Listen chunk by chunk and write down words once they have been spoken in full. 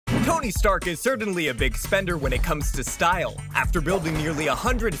Tony Stark is certainly a big spender when it comes to style. After building nearly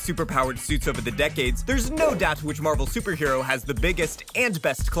 100 superpowered suits over the decades, there's no doubt which Marvel superhero has the biggest and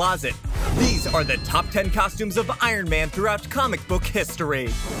best closet. These are the top 10 costumes of Iron Man throughout comic book history.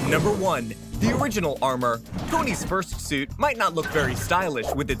 Number 1. The original armor. Tony's first suit might not look very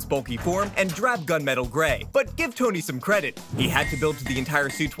stylish with its bulky form and drab gunmetal gray, but give Tony some credit. He had to build the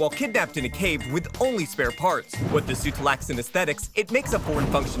entire suit while kidnapped in a cave with only spare parts. What the suit lacks in aesthetics, it makes up for in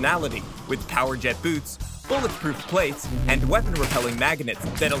functionality, with power jet boots, bulletproof plates, and weapon-repelling magnets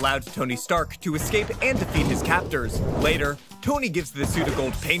that allowed Tony Stark to escape and defeat his captors. Later, Tony gives the suit a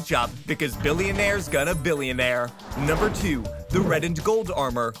gold paint job because billionaire's gonna billionaire. Number 2. The red and gold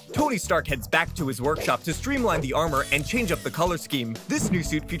armor. Tony Stark heads back to his workshop to streamline the armor and change up the color scheme. This new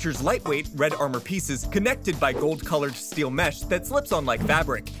suit features lightweight red armor pieces connected by gold-colored steel mesh that slips on like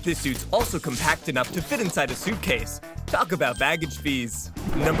fabric. This suit's also compact enough to fit inside a suitcase. Talk about baggage fees.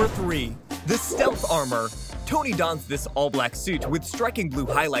 Number 3. The stealth armor. Tony dons this all-black suit with striking blue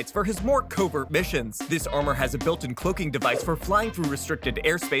highlights for his more covert missions. This armor has a built-in cloaking device for flying through restricted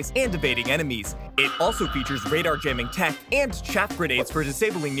airspace and evading enemies. It also features radar jamming tech and chaff grenades for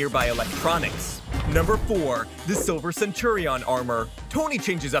disabling nearby electronics. Number 4. The Silver Centurion armor. Tony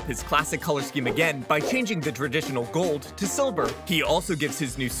changes up his classic color scheme again by changing the traditional gold to silver. He also gives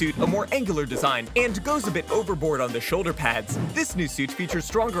his new suit a more angular design and goes a bit overboard on the shoulder pads. This new suit features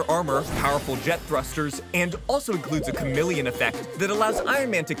stronger armor, powerful jet thrusters, and also includes a chameleon effect that allows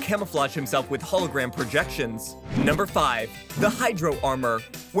Iron Man to camouflage himself with hologram projections. Number 5. The Hydro armor.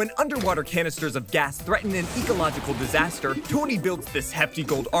 When underwater canisters of gas threaten an ecological disaster, Tony builds this hefty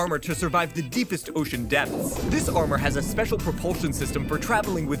gold armor to survive the deepest ocean depths. This armor has a special propulsion system for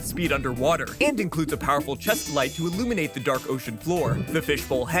traveling with speed underwater, and includes a powerful chest light to illuminate the dark ocean floor. The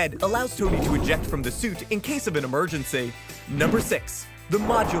fishbowl head allows Tony to eject from the suit in case of an emergency. Number 6. The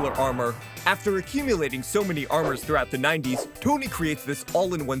modular armor. After accumulating so many armors throughout the 90s, Tony creates this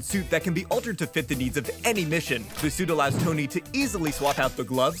all-in-one suit that can be altered to fit the needs of any mission. The suit allows Tony to easily swap out the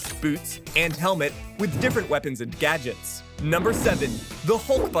gloves, boots, and helmet with different weapons and gadgets. Number 7. The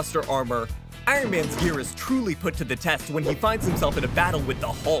Hulkbuster armor. Iron Man's gear is truly put to the test when he finds himself in a battle with the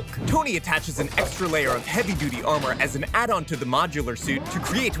Hulk. Tony attaches an extra layer of heavy-duty armor as an add-on to the modular suit to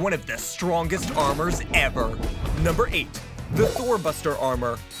create one of the strongest armors ever. Number 8. The Thorbuster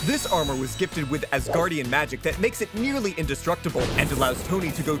armor. This armor was gifted with Asgardian magic that makes it nearly indestructible and allows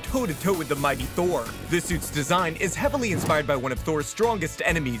Tony to go toe-to-toe with the mighty Thor. This suit's design is heavily inspired by one of Thor's strongest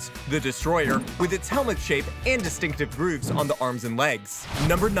enemies, the Destroyer, with its helmet shape and distinctive grooves on the arms and legs.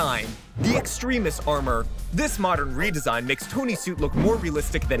 Number 9. The Extremis armor. This modern redesign makes Tony's suit look more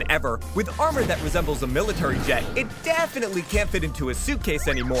realistic than ever. With armor that resembles a military jet, it definitely can't fit into a suitcase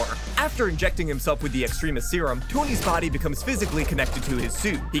anymore. After injecting himself with the Extremis serum, Tony's body becomes physically connected to his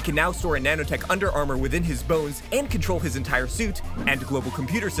suit. He can now store a nanotech under armor within his bones and control his entire suit and global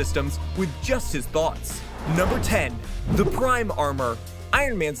computer systems with just his thoughts. Number 10. The Prime armor.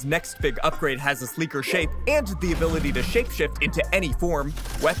 Iron Man's next big upgrade has a sleeker shape and the ability to shapeshift into any form,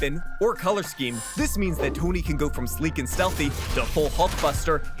 weapon, or color scheme. This means that Tony can go from sleek and stealthy to full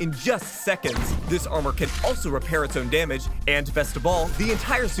Hulkbuster in just seconds. This armor can also repair its own damage, and best of all, the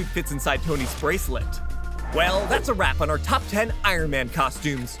entire suit fits inside Tony's bracelet. Well, that's a wrap on our top 10 Iron Man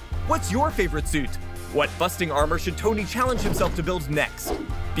costumes. What's your favorite suit? What busting armor should Tony challenge himself to build next?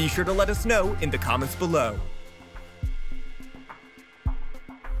 Be sure to let us know in the comments below.